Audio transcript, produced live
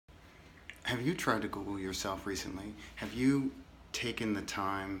Have you tried to Google yourself recently? Have you taken the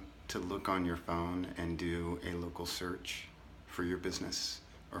time to look on your phone and do a local search for your business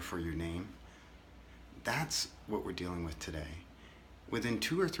or for your name? That's what we're dealing with today. Within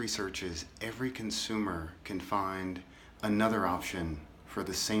 2 or 3 searches, every consumer can find another option for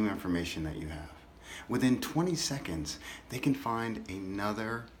the same information that you have. Within 20 seconds, they can find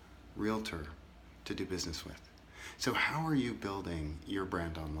another realtor to do business with. So how are you building your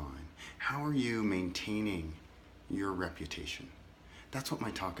brand online? How are you maintaining your reputation? That's what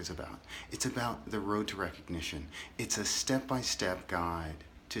my talk is about. It's about the road to recognition. It's a step-by-step guide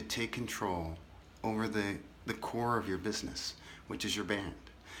to take control over the core of your business, which is your brand.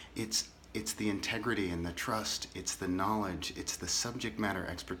 It's the integrity and the trust, it's the knowledge, it's the subject matter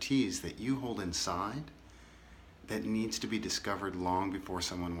expertise that you hold inside that needs to be discovered long before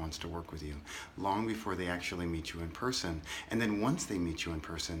someone wants to work with you, long before they actually meet you in person. And then once they meet you in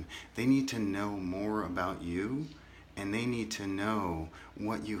person, they need to know more about you, and they need to know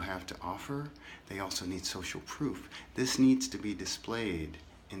what you have to offer. They also need social proof. This needs to be displayed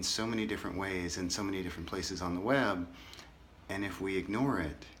in so many different ways, in so many different places on the web, and if we ignore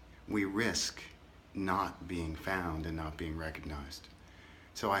it, we risk not being found and not being recognized.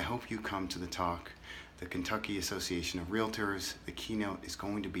 So I hope you come to the talk. The Kentucky Association of REALTORS, the keynote is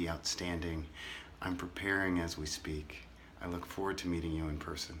going to be outstanding. I'm preparing as we speak. I look forward to meeting you in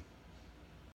person.